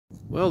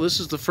Well, this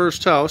is the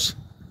first house.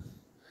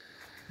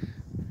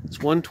 It's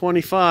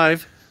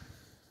 125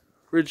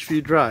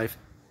 Ridgeview Drive.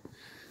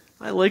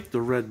 I like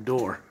the red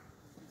door.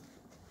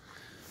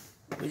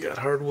 We got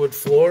hardwood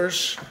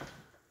floors.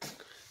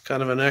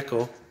 Kind of an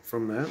echo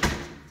from that.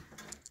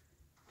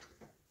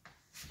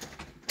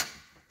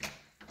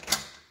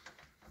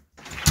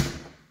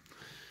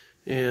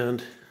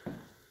 And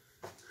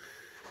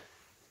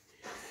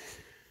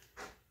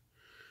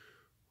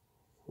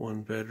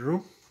one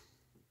bedroom.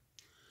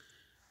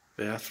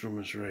 Bathroom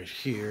is right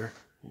here.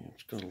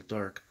 It's a little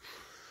dark.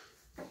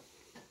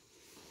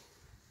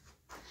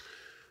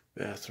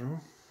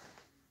 Bathroom.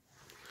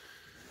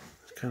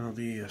 It's kind of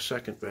the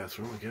second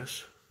bathroom, I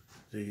guess.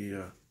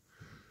 The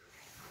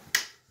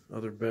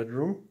other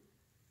bedroom.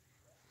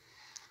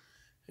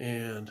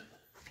 And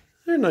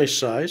they're nice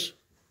size.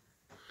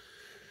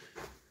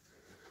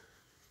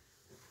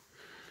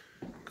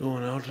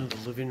 Going out into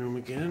the living room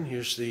again.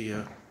 Here's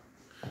the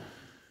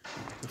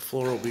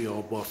floor will be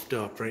all buffed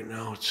up. Right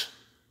now it's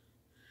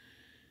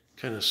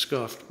kind of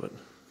scuffed, but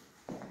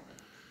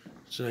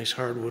it's nice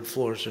hardwood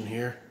floors in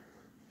here.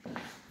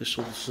 This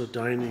is the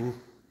dining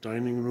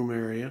room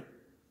area.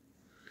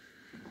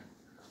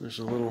 There's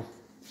a little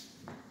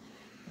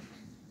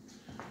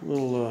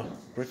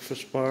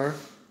breakfast bar.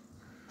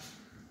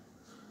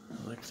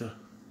 I like the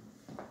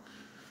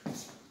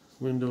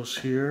windows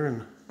here,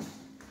 and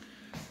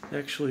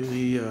actually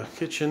the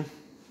kitchen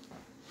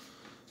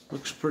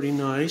looks pretty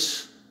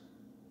nice.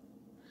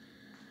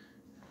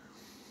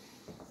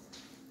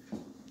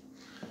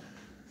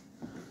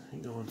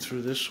 Going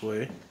through this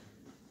way,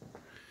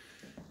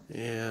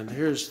 and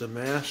here's the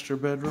master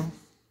bedroom.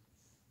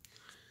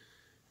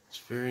 It's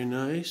very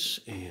nice,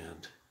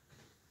 and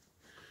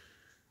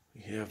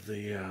we have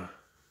the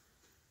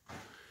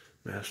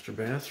master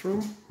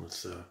bathroom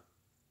with the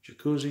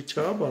jacuzzi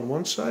tub on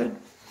one side,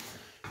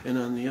 and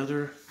on the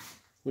other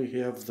we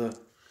have the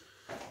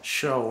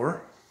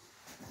shower,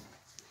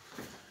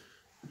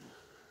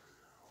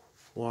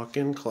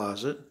 walk-in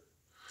closet.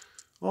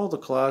 All the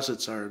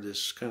closets are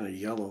this kind of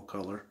yellow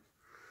color,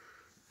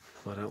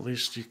 but at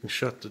least you can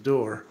shut the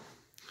door.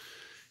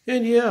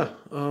 And yeah,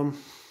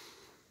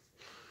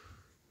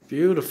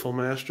 beautiful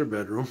master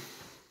bedroom.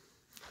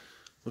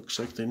 Looks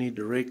like they need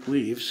to rake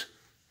leaves.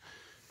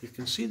 You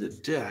can see the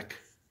deck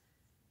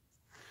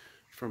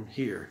from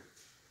here.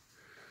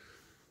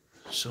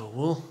 So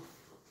we'll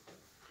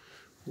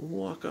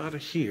walk out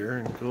of here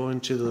and go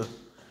into the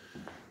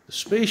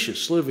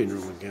spacious living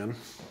room again.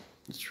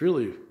 It's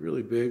really,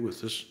 really big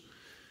with this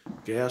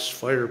gas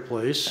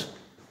fireplace.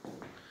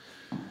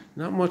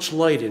 Not much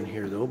light in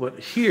here though, but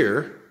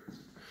here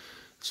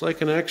it's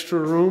like an extra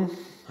room.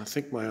 I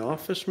think my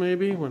office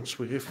maybe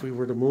if we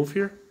were to move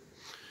here.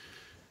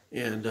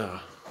 And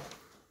but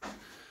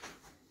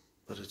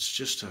it's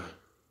just a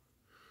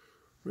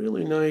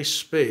really nice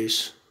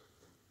space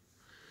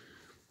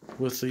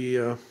with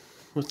the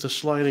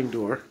sliding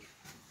door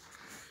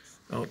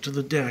out to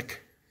the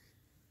deck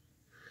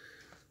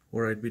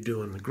where I'd be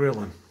doing the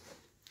grilling.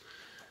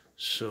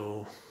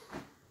 So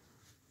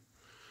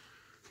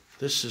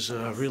this is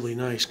a really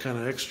nice kind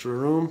of extra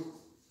room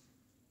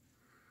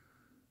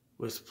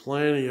with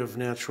plenty of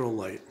natural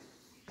light.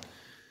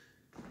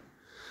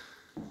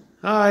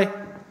 Hi.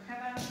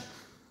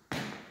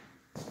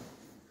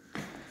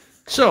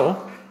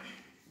 So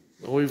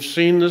we've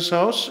seen this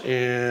house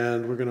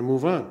and we're going to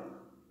move on.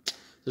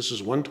 This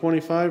is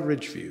 125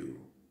 Ridgeview.